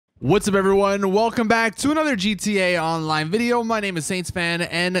What's up, everyone? Welcome back to another GTA Online video. My name is SaintsFan,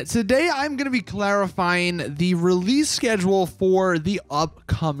 and today I'm going to be clarifying the release schedule for the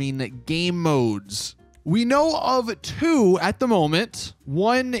upcoming game modes. We know of two at the moment.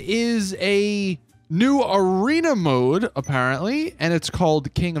 One is a new arena mode, apparently, and it's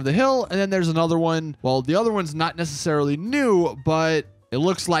called King of the Hill. And then there's another one. Well, the other one's not necessarily new, but it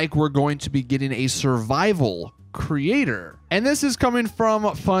looks like we're going to be getting a survival creator. And this is coming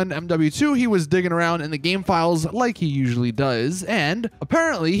from Fun MW2. He was digging around in the game files like he usually does, and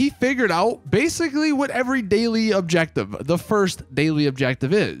apparently he figured out basically what every daily objective, the first daily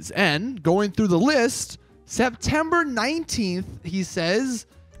objective, is. And going through the list, September 19th, he says,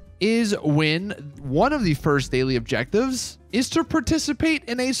 is when one of the first daily objectives is to participate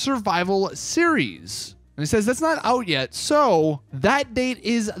in a survival series. And he says that's not out yet, so that date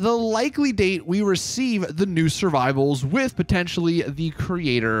is the likely date we receive the new survivals with potentially the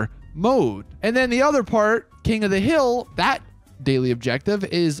creator mode. And then the other part, King of the Hill, that daily objective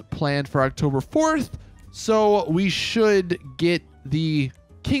is planned for October 4th, so we should get the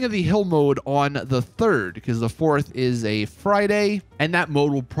King of the Hill mode on the 3rd, because the 4th is a Friday, and that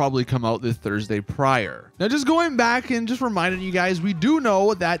mode will probably come out the Thursday prior. Now, just going back and just reminding you guys, we do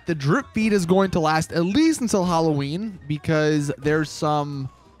know that the drip feed is going to last at least until Halloween, because there's some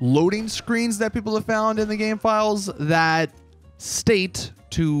loading screens that people have found in the game files that state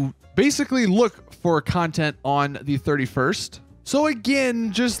to basically look for content on the 31st. So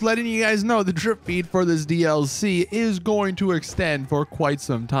again, just letting you guys know, the drip feed for this DLC is going to extend for quite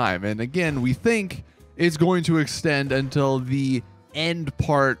some time. And again, we think it's going to extend until the end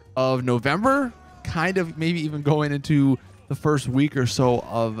part of November, kind of maybe even going into the first week or so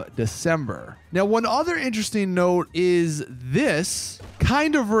of December. Now, one other interesting note is this,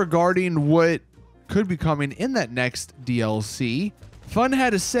 kind of regarding what could be coming in that next DLC. Fun had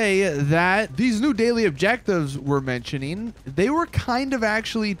to say that these new daily objectives we're mentioning, they were kind of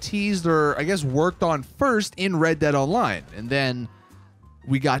actually teased, or I guess worked on first in Red Dead Online, and then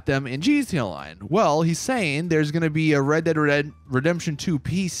we got them in GTA Online. Well, he's saying there's going to be a Red Dead Redemption 2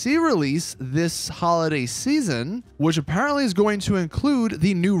 PC release this holiday season, which apparently is going to include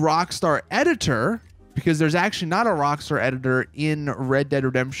the new Rockstar editor, because there's actually not a Rockstar editor in Red Dead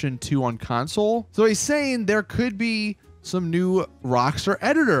Redemption 2 on console. So he's saying there could be some new Rockstar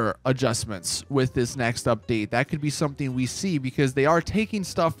editor adjustments with this next update. That could be something we see, because they are taking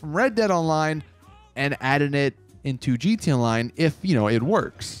stuff from Red Dead Online and adding it into GTA Online if, you know, it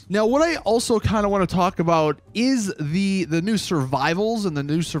works. Now, what I also kind of want to talk about is the new survivals and the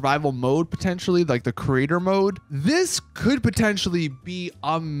new survival mode, potentially, like the creator mode. This could potentially be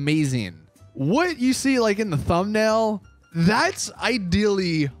amazing. What you see like in the thumbnail, that's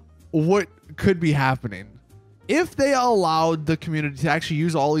ideally what could be happening. If they allowed the community to actually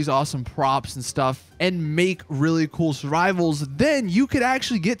use all these awesome props and stuff and make really cool survivals, then you could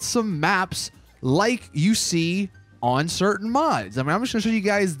actually get some maps like you see on certain mods. I mean, I'm just gonna show you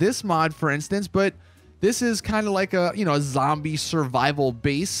guys this mod, for instance, but this is kind of like a, you know, a zombie survival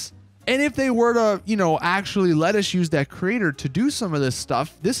base. And if they were to, you know, actually let us use that creator to do some of this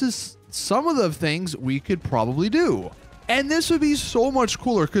stuff, this is some of the things we could probably do. And this would be so much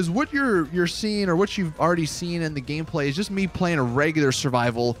cooler, because what you're seeing, or what you've already seen in the gameplay, is just me playing a regular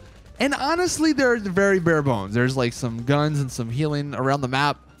survival. And honestly, they're very bare bones. There's like some guns and some healing around the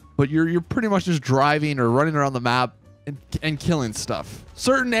map, but you're pretty much just driving or running around the map and killing stuff.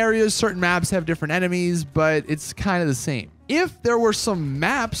 Certain areas, certain maps have different enemies, but it's kind of the same. If there were some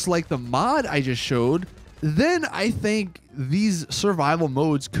maps like the mod I just showed, then I think these survival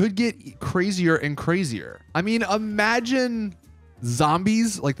modes could get crazier and crazier. I mean, imagine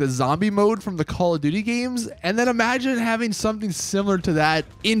zombies, like the zombie mode from the Call of Duty games, and then imagine having something similar to that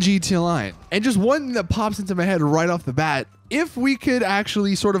in GTA Online. And just one that pops into my head right off the bat, if we could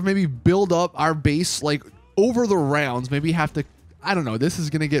actually sort of maybe build up our base like over the rounds, maybe have to, I don't know, this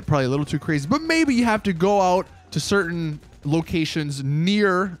is gonna get probably a little too crazy, but maybe you have to go out to certain locations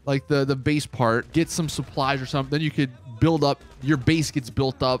near like the base part, get some supplies or something, then you could build up, your base gets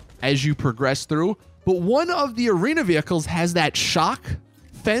built up as you progress through. But one of the arena vehicles has that shock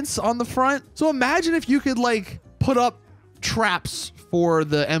fence on the front. So imagine if you could like put up traps for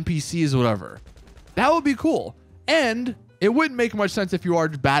the NPCs or whatever. That would be cool. And it wouldn't make much sense if you are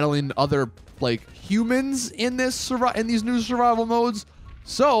battling other like humans in these new survival modes.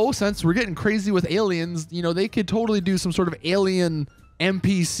 So since we're getting crazy with aliens, you know, they could totally do some sort of alien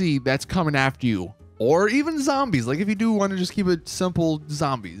NPC that's coming after you, or even zombies. Like if you do want to just keep it simple,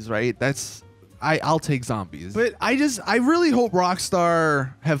 zombies, right? That's I'll take zombies. But I really hope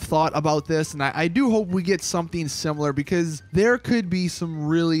Rockstar have thought about this, and I do hope we get something similar, because there could be some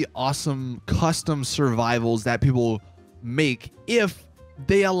really awesome custom survivals that people make if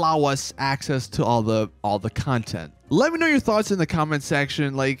they allow us access to all the content. Let me know your thoughts in the comment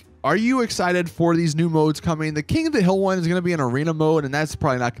section. Like, are you excited for these new modes coming? The King of the Hill one is going to be an arena mode, and that's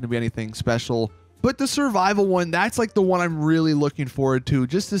probably not going to be anything special. But the survival one, that's like the one I'm really looking forward to,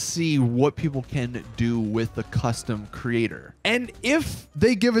 just to see what people can do with the custom creator. And if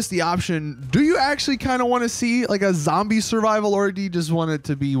they give us the option, do you actually kind of want to see like a zombie survival, or do you just want it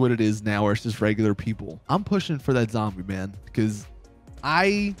to be what it is now, where it's just regular people? I'm pushing for that zombie, man, because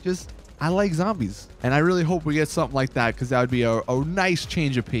I like zombies, and I really hope we get something like that, because that would be a nice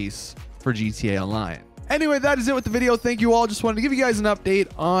change of pace for GTA Online. Anyway, that is it with the video. Thank you all. Just wanted to give you guys an update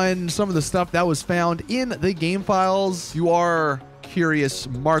on some of the stuff that was found in the game files. If you are curious,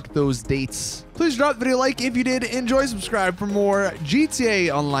 mark those dates. Please drop the video a like if you did enjoy. Subscribe for more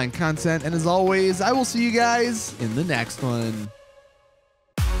GTA Online content. And as always, I will see you guys in the next one.